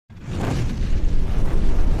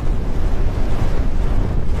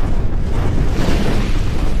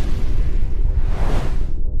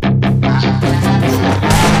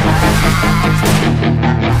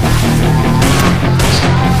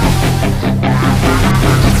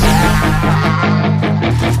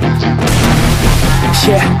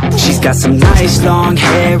got some nice long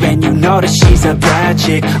hair, and you know that she's a bad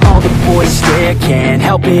chick. All the boys stare, can't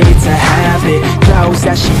help it, it's a habit. Clothes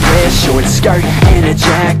that she wears, short skirt and a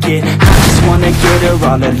jacket. I just wanna get her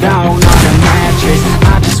all alone on a mattress.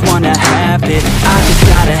 I just wanna have it, I just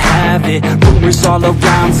gotta have it. Rumors all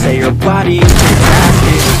around say her body is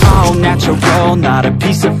fantastic. All natural, not a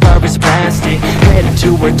piece of fur is plastic. Head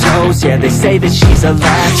to her toes, yeah, they say that she's a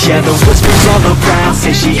latch. Yeah, the whispers all around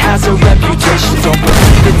say she has a reputation. Don't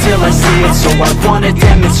believe it till I see it, so I want a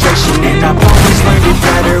demonstration. And I've always learned it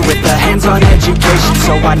better with a hands-on education.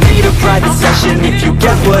 So I need a private session if you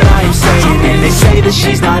get what I am saying. And they say that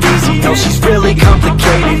she's not easy, no, she's really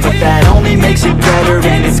complicated. But that only makes it better,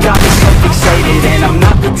 and it's got me so fixated. And I'm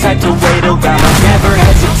not the type to wait around, I've never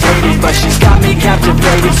hesitated. But she's got me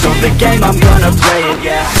captivated, so the game, I'm gonna play it,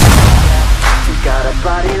 yeah. She got a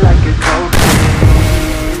body like a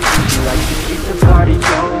cocaine. She likes to keep the party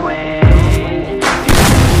going.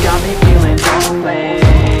 She got me feeling lonely.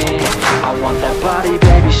 I want that body,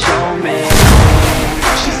 baby, show me.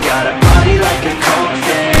 She's got a body like a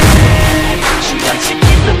cocaine. She likes to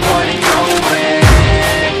keep the party going.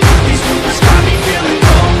 These rumors got me feeling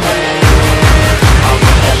lonely. I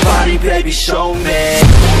want that body, baby, show me.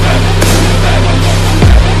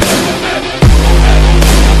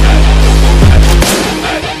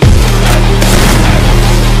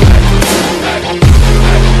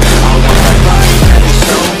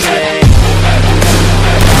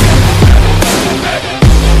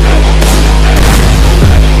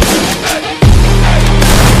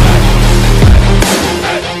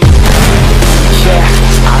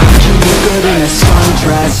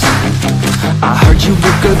 I heard you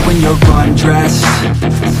look good when you're undressed.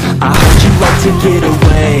 I heard you like to get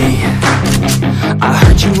away. I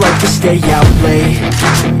heard you like to stay out late.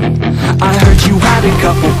 I heard you had a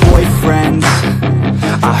couple boyfriends.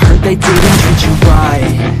 I heard they didn't treat you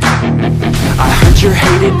right. I heard you're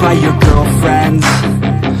hated by your girlfriends,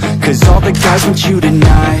 'cause all the guys want you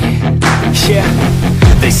tonight. Yeah,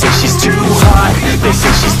 they say she's too hot, they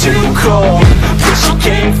say she's too cold. Where she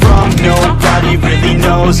came from, nobody really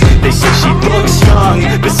knows. They say she looks young,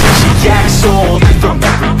 but say she acts old. From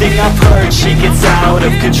everything I've heard, she gets out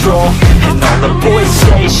of control. And all the boys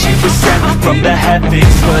say she was sent from the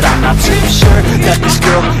heavens. But I'm not too sure that this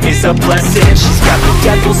girl is a blessing. She's got the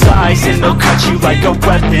devil's eyes, and they'll cut you like a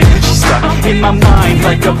weapon. She's stuck in my mind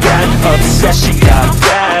like a bad obsession. Got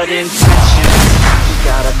bad intentions. She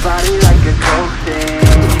got a body like a cocaine.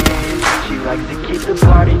 She likes to keep the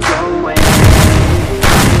party going.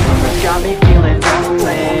 Got me feeling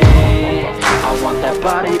lonely. I want that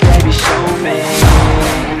body, baby, show me.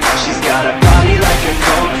 She's got a body like a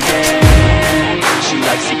cocaine. She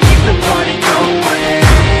likes to keep the party going.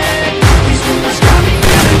 These rumors got me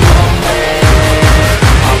feeling lonely.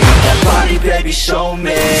 I want that body, baby, show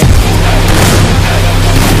me.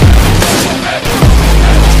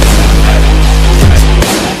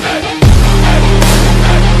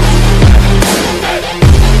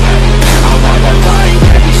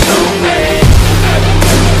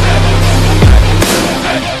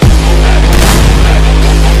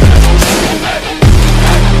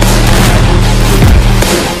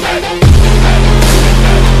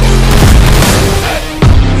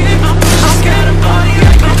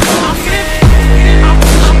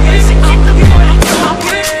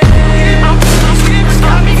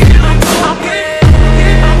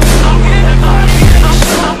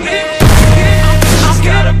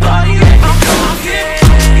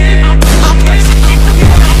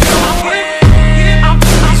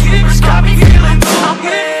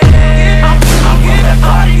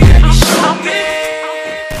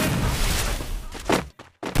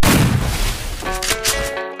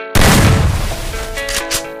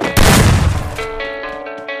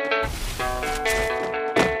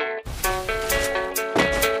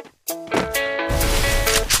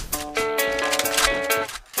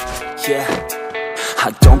 Yeah, I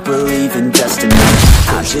don't believe in destiny.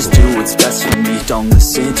 I just do what's best for me. Don't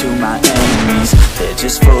listen to my enemies, they're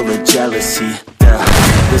just full of jealousy. Yeah,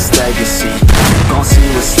 this legacy, you gon' see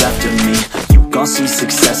what's left of me. You gon' see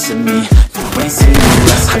success in me. You ain't seen the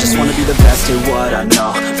rest of me. I just wanna be the best at what I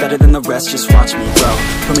know, better than the rest, just watch me grow.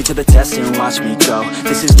 Put me to the test and watch me go.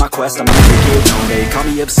 This is my quest, I'm gonna make it known. They call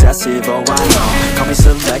me obsessive, oh I know. Call me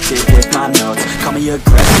selective with my notes. Call me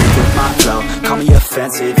aggressive with my flow. Call me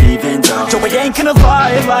offensive even though Joe, I ain't gonna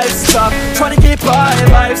lie, life's tough. Try to get by,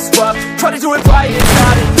 life's rough. Try to do it right, it's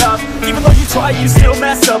not enough. Even though you try, you still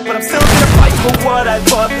mess up. But I'm still gonna fight for what I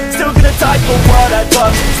love, still gonna die for what I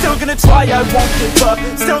love, still gonna try, I won't give up,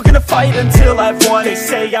 still gonna fight until I've won. They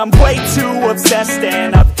say I'm way too obsessed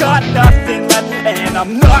and I've got nothing left, and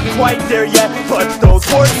I'm not quite there yet, but those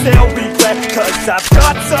words they'll regret, cause I've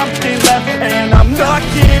got something left and I'm not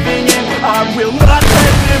giving in. I will not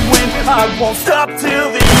let them win, I won't stop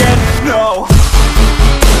till the end, no.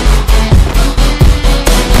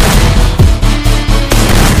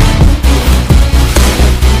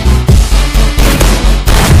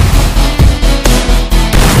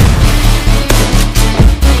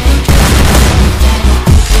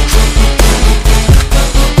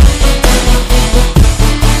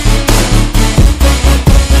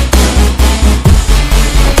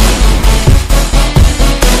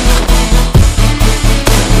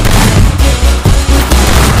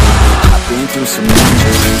 Some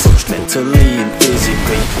injuries, mentally and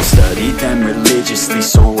physically. Studied them religiously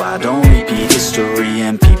so I don't repeat history.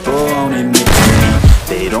 And people won't admit to me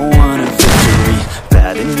they don't want a victory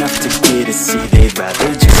bad enough to get a C. They'd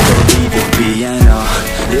rather just go leave it be.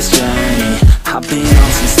 And this journey I've been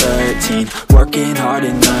on since 13, working hard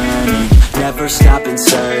and learning, never stopping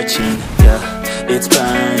searching. Yeah, it's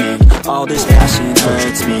burning, all this passion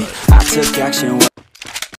hurts me. I took action